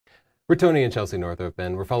We're Tony and Chelsea Northrop,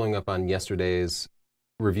 and we're following up on yesterday's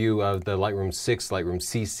review of the Lightroom 6, Lightroom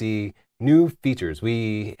CC new features.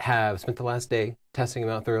 We have spent the last day testing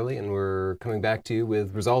them out thoroughly, and we're coming back to you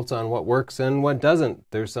with results on what works and what doesn't.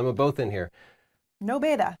 There's some of both in here. No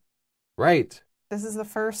beta. Right. This is the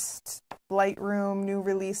first Lightroom new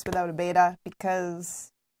release without a beta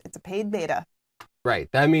because it's a paid beta. Right.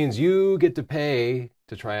 That means you get to pay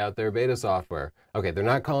to try out their beta software. Okay, they're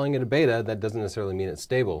not calling it a beta. That doesn't necessarily mean it's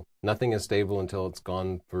stable. Nothing is stable until it's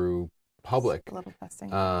gone through public. A little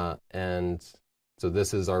testing. And so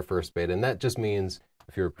this is our first beta. And that just means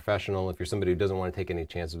if you're a professional, if you're somebody who doesn't want to take any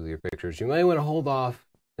chances with your pictures, you may want to hold off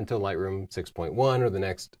until Lightroom 6.1 or the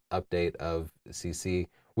next update of CC.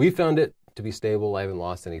 We found it to be stable. I haven't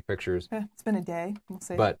lost any pictures. It's been a day. We'll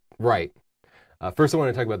see. But, right. First, I want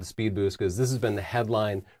to talk about the speed boost because this has been the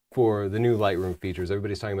headline for the new Lightroom features.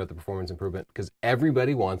 Everybody's talking about the performance improvement because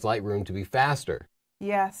everybody wants Lightroom to be faster.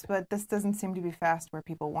 Yes, but this doesn't seem to be fast where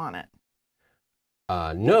people want it.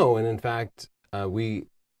 No, and in fact, we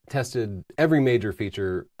tested every major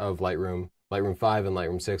feature of Lightroom, Lightroom 5 and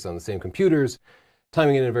Lightroom 6 on the same computers,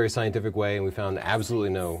 timing it in a very scientific way, and we found absolutely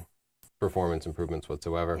no performance improvements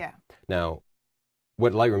whatsoever. Yeah. Now,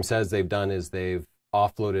 what Lightroom says they've done is they've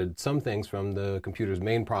offloaded some things from the computer's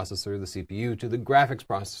main processor, the CPU, to the graphics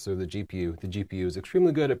processor, the GPU. The GPU is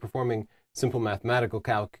extremely good at performing simple mathematical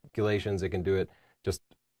calculations. It can do it just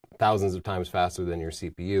thousands of times faster than your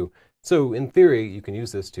CPU. So in theory, you can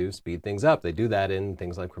use this to speed things up. They do that in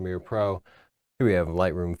things like Premiere Pro. Here we have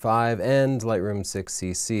Lightroom 5 and Lightroom 6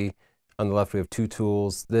 CC. On the left, we have two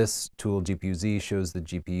tools. This tool, GPU-Z, shows the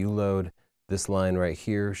GPU load. This line right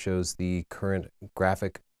here shows the current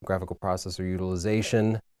graphical processor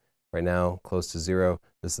utilization. Right now, close to 0.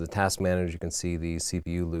 This is the task manager. You can see the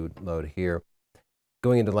CPU load here.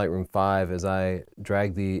 Going into Lightroom 5, as I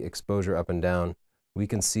drag the exposure up and down, we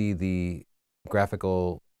can see the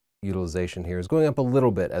graphical utilization here is going up a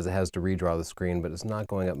little bit as it has to redraw the screen, but it's not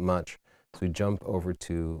going up much. So we jump over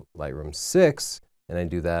to Lightroom 6, and I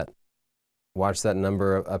do that. Watch that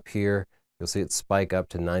number up here. You'll see it spike up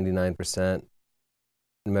to 99%.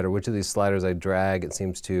 No matter which of these sliders I drag, it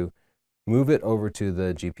seems to move it over to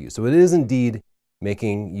the GPU. So it is indeed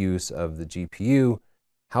making use of the GPU.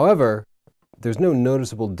 However, there's no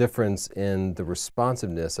noticeable difference in the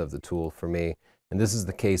responsiveness of the tool for me, and this is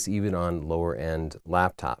the case even on lower-end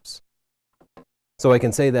laptops. So I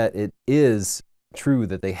can say that it is true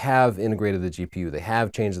that they have integrated the GPU. They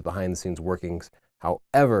have changed the behind-the-scenes workings.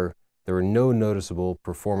 However, there are no noticeable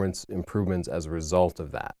performance improvements as a result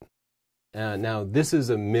of that. Now, this is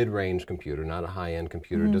a mid-range computer, not a high-end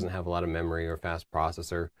computer. It doesn't have a lot of memory or fast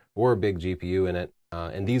processor or a big GPU in it.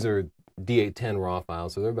 And these are D810 RAW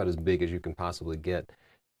files, so they're about as big as you can possibly get.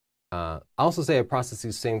 I'll also say I process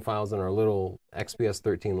these same files on our little XPS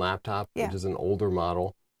 13 laptop, which is an older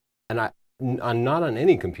model. And I'm not on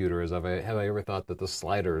any computer have I ever thought that the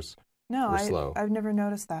sliders were slow. I've never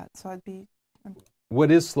noticed that, so What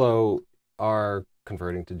is slow are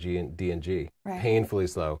converting to DNG, right. Painfully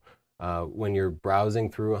slow. When you're browsing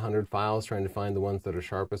through 100 files trying to find the ones that are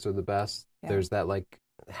sharpest or the best, there's that like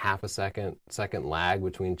half a second lag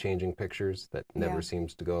between changing pictures that never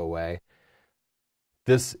seems to go away.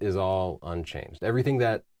 This is all unchanged. Everything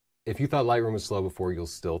that, if you thought Lightroom was slow before, you'll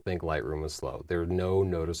still think Lightroom was slow. There are no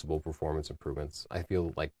noticeable performance improvements. I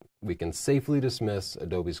feel like we can safely dismiss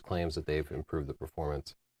Adobe's claims that they've improved the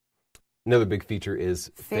performance. Another big feature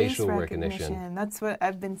is facial recognition. That's what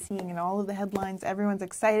I've been seeing in all of the headlines. Everyone's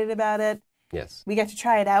excited about it. Yes. We got to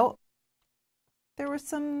try it out. There were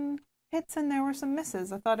some hits and there were some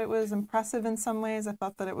misses. I thought it was impressive in some ways. I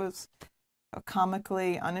thought that it was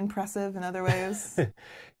comically unimpressive in other ways.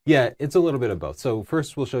 Yeah, it's a little bit of both. So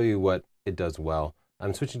first we'll show you what it does well.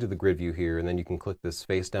 I'm switching to the grid view here, and then you can click this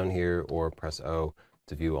face down here or press O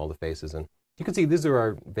to view all the faces. And you can see these are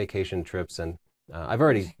our vacation trips, and I've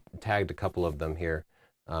already tagged a couple of them here.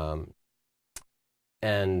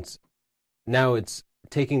 And now it's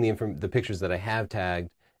taking the pictures that I have tagged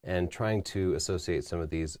and trying to associate some of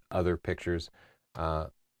these other pictures.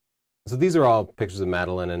 So these are all pictures of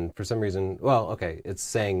Madeline, and for some reason, it's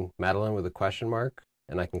saying Madeline with a question mark,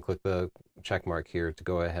 and I can click the check mark here to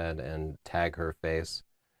go ahead and tag her face.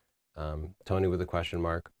 Tony with a question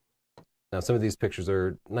mark. Now, some of these pictures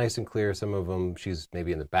are nice and clear. Some of them, she's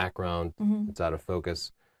maybe in the background. It's out of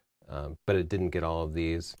focus, but it didn't get all of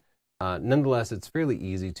these. Nonetheless, it's fairly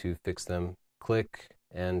easy to fix them. Click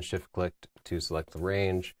and shift-click to select the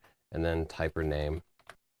range, and then type her name.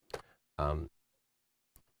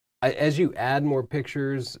 As you add more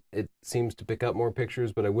pictures, it seems to pick up more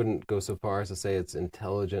pictures, but I wouldn't go so far as to say it's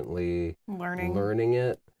intelligently learning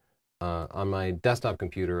it. On my desktop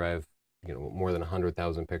computer, I've more than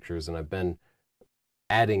 100,000 pictures, and I've been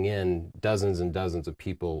adding in dozens and dozens of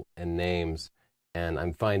people and names, and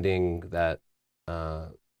I'm finding that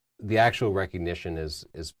the actual recognition is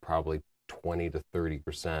probably 20 to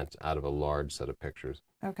 30% out of a large set of pictures.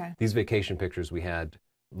 Okay. These vacation pictures we had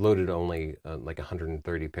loaded only like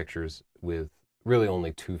 130 pictures with really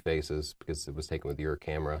only 2 faces because it was taken with your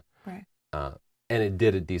camera. Right. And it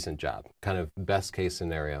did a decent job, kind of best case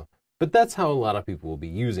scenario. But that's how a lot of people will be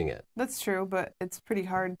using it. That's true, but it's pretty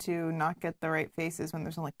hard to not get the right faces when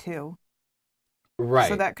there's only 2. Right.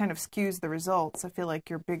 So that kind of skews the results. I feel like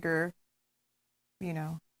your bigger,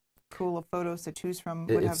 pool of photos to choose from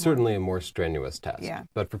would have It's certainly a more strenuous task. Yeah.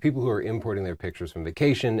 But for people who are importing their pictures from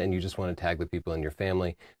vacation and you just want to tag the people in your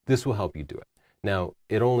family, this will help you do it. Now,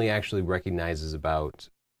 it only actually recognizes about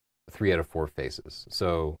 3 out of 4 faces.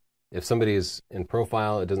 So if somebody is in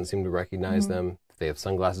profile, it doesn't seem to recognize them. If they have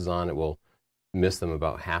sunglasses on, it will miss them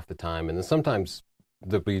about half the time. And then sometimes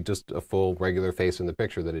there'll be just a full regular face in the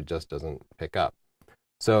picture that it just doesn't pick up.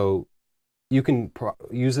 So you can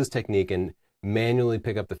use this technique and manually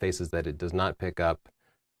pick up the faces that it does not pick up,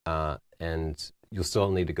 and you'll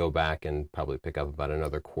still need to go back and probably pick up about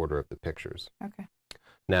another quarter of the pictures. Okay.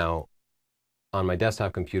 Now, on my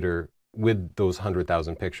desktop computer, with those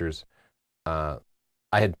 100,000 pictures, I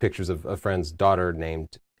had pictures of a friend's daughter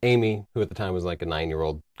named Amy, who at the time was like a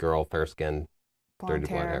 9-year-old girl, fair-skinned, dirty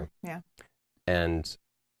blonde hair. Yeah. And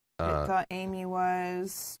I thought Amy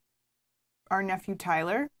was our nephew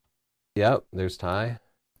Tyler. Yep, there's Ty.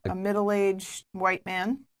 A middle-aged white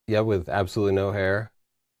man. Yeah, with absolutely no hair.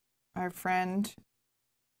 Our friend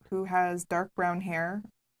who has dark brown hair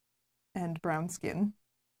and brown skin.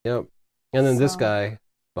 Yep. And then this guy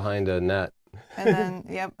behind a net. And then,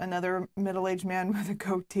 yep, another middle-aged man with a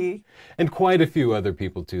goatee. And quite a few other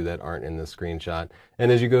people, too, that aren't in the screenshot.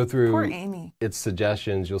 And as you go through Poor Amy. its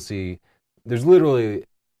suggestions, you'll see there's literally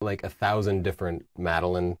like 1,000 different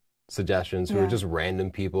Madeline suggestions who are just random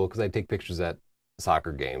people, because I take pictures at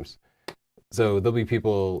soccer games. So there'll be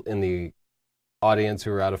people in the audience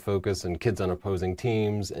who are out of focus and kids on opposing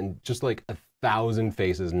teams, and just like 1,000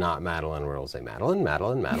 faces, not Madeline, where it'll say Madeline,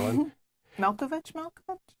 Madeline, Madeline. Malkovich?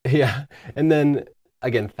 Yeah. And then,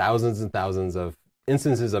 again, thousands and thousands of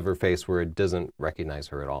instances of her face where it doesn't recognize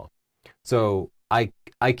her at all. So I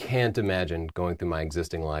can't imagine going through my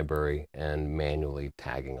existing library and manually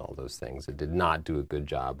tagging all those things. It did not do a good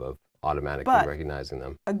job of automatically recognizing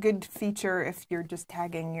them. A good feature if you're just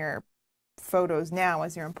tagging your photos now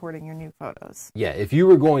as you're importing your new photos. Yeah, if you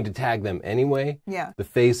were going to tag them anyway, the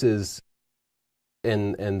faces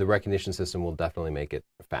and the recognition system will definitely make it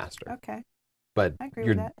faster. Okay. But I agree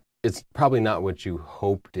with that. It's probably not what you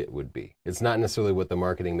hoped it would be. It's not necessarily what the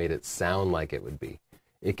marketing made it sound like it would be.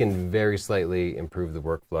 It can very slightly improve the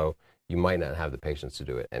workflow. You might not have the patience to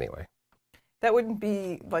do it anyway. That wouldn't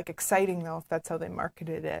be like exciting though if that's how they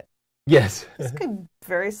marketed it. Yes. This could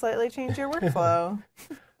very slightly change your workflow.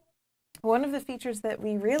 One of the features that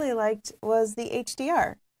we really liked was the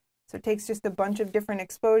HDR. So it takes just a bunch of different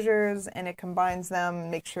exposures and it combines them,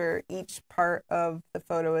 make sure each part of the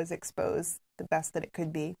photo is exposed the best that it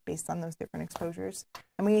could be based on those different exposures.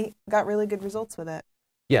 And we got really good results with it.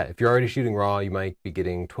 Yeah, if you're already shooting RAW, you might be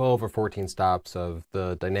getting 12 or 14 stops of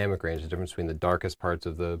the dynamic range, the difference between the darkest parts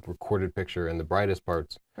of the recorded picture and the brightest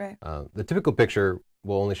parts. Right. The typical picture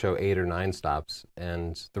will only show 8 or 9 stops,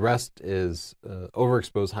 and the rest is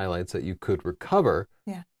overexposed highlights that you could recover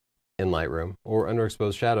in Lightroom, or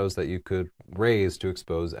underexposed shadows that you could raise to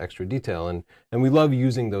expose extra detail. And we love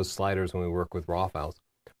using those sliders when we work with RAW files.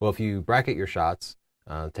 Well, if you bracket your shots,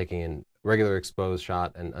 taking in regular exposed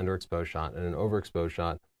shot, an underexposed shot, and an overexposed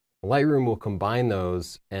shot, Lightroom will combine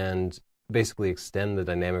those and basically extend the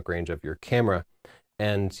dynamic range of your camera.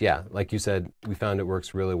 And yeah, like you said, we found it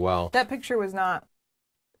works really well. That picture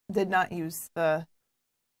did not use the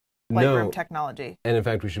Lightroom technology. And in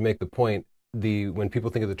fact, we should make the point, when people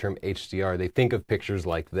think of the term HDR, they think of pictures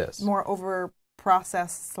like this. More over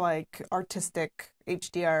processed, like artistic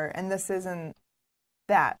HDR, and this isn't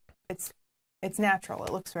that. It's natural.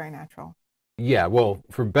 It looks very natural. Yeah, well,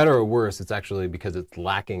 for better or worse, it's actually because it's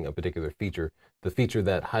lacking a particular feature. The feature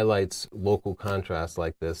that highlights local contrast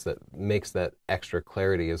like this, that makes that extra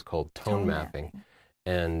clarity, is called tone mapping.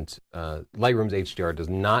 And Lightroom's HDR does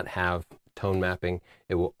not have tone mapping.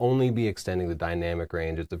 It will only be extending the dynamic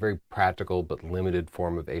range. It's a very practical but limited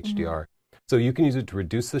form of HDR. So you can use it to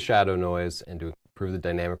reduce the shadow noise and to improve the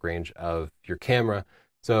dynamic range of your camera.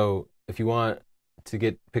 So if you want to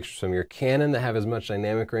get pictures from your Canon that have as much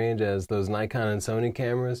dynamic range as those Nikon and Sony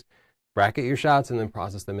cameras, bracket your shots and then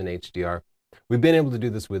process them in HDR. We've been able to do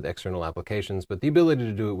this with external applications, but the ability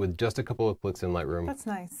to do it with just a couple of clicks in Lightroom That's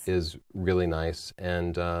nice. is really nice,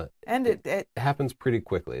 and it happens pretty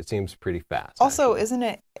quickly. It seems pretty fast. Also, actually. isn't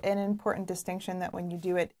it an important distinction that when you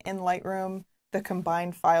do it in Lightroom, the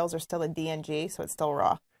combined files are still a DNG, so it's still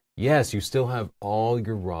raw? Yes, you still have all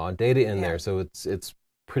your raw data in Yeah. there, so it's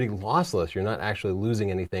pretty lossless. You're not actually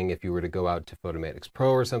losing anything. If you were to go out to Photomatix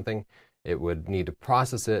Pro or something, it would need to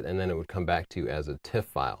process it, and then it would come back to you as a TIFF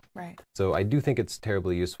file. Right. So I do think it's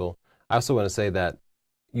terribly useful. I also want to say that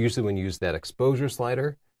usually when you use that exposure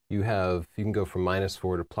slider, you can go from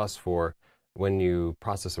 -4 to +4. When you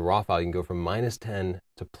process a raw file, you can go from -10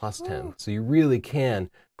 to +10. Ooh. So you really can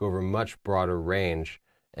go over a much broader range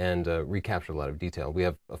and recapture a lot of detail. We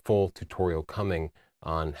have a full tutorial coming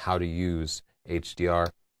on how to use HDR.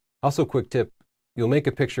 Also, quick tip, you'll make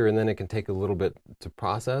a picture and then it can take a little bit to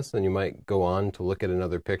process, and you might go on to look at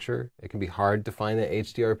another picture. It can be hard to find that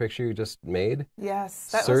HDR picture you just made.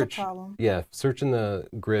 Yes, that was a problem. Yeah, search in the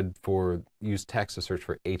grid use text to search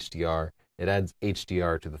for HDR. It adds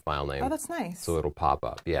HDR to the file name. Oh, that's nice. So it'll pop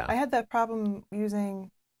up, yeah. I had that problem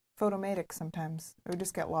using Photomatix sometimes. It would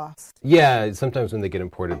just get lost. Yeah, sometimes when they get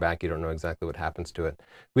imported back, you don't know exactly what happens to it.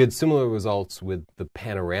 We had similar results with the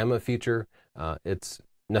panorama feature. It's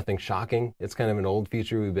nothing shocking. It's kind of an old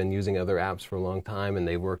feature. We've been using other apps for a long time, and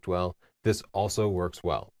they've worked well. This also works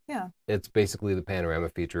well. Yeah. It's basically the panorama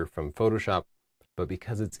feature from Photoshop, but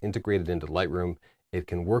because it's integrated into Lightroom, it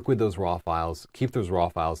can work with those raw files, keep those raw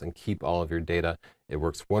files, and keep all of your data. It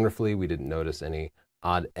works wonderfully. We didn't notice any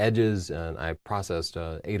odd edges, and I processed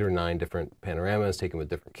 8 or 9 different panoramas, taken with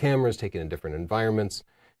different cameras, taken in different environments,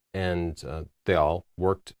 and they all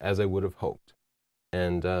worked as I would have hoped.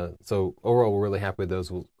 And so overall, we're really happy with those.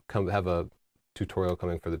 We'll have a tutorial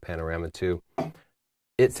coming for the panorama too.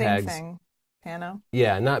 It Same tags, thing. Pano?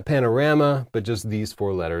 yeah, not panorama, but just these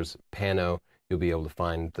 4 letters, pano. You'll be able to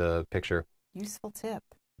find the picture. Useful tip.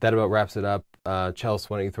 That about wraps it up. Chelsea,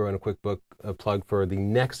 why don't you throw in a quick plug for the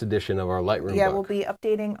next edition of our Lightroom book? Yeah, we'll be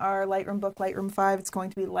updating our Lightroom book, Lightroom 5. It's going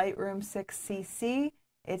to be Lightroom 6cc.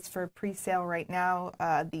 It's for pre-sale right now.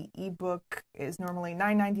 The ebook is normally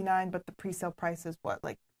 $9.99, but the pre-sale price is what,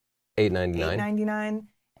 like $8.99. $8.99,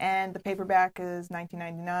 and the paperback is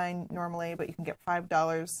 $19.99 normally, but you can get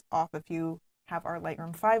 $5 off if you have our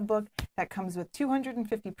Lightroom 5 book. That comes with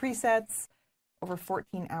 250 presets, over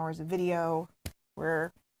 14 hours of video.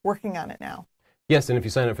 We're working on it now. Yes, and if you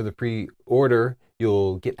sign up for the pre-order,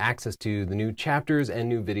 you'll get access to the new chapters and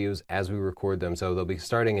new videos as we record them. So they'll be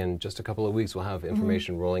starting in just a couple of weeks. We'll have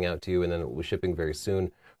information rolling out to you, and then it will be shipping very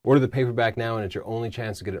soon. Order the paperback now, and it's your only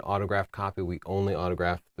chance to get an autographed copy. We only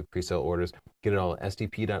autograph the pre-sale orders. Get it all at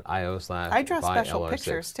sdp.io/buy I draw special LR6.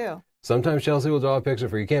 pictures too. Sometimes Chelsea will draw a picture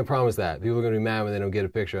for you. You can't promise that. People are going to be mad when they don't get a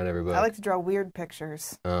picture on every book. I like to draw weird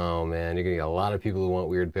pictures. Oh, man, you're going to get a lot of people who want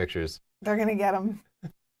weird pictures. They're going to get them.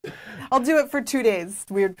 I'll do it for 2 days,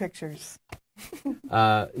 weird pictures.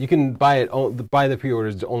 You can buy the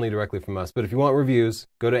pre-orders only directly from us. But if you want reviews,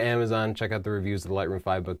 go to Amazon, check out the reviews of the Lightroom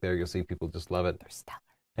 5 book there. You'll see people just love it. They're stellar.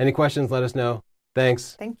 Any questions, let us know.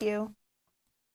 Thanks. Thank you.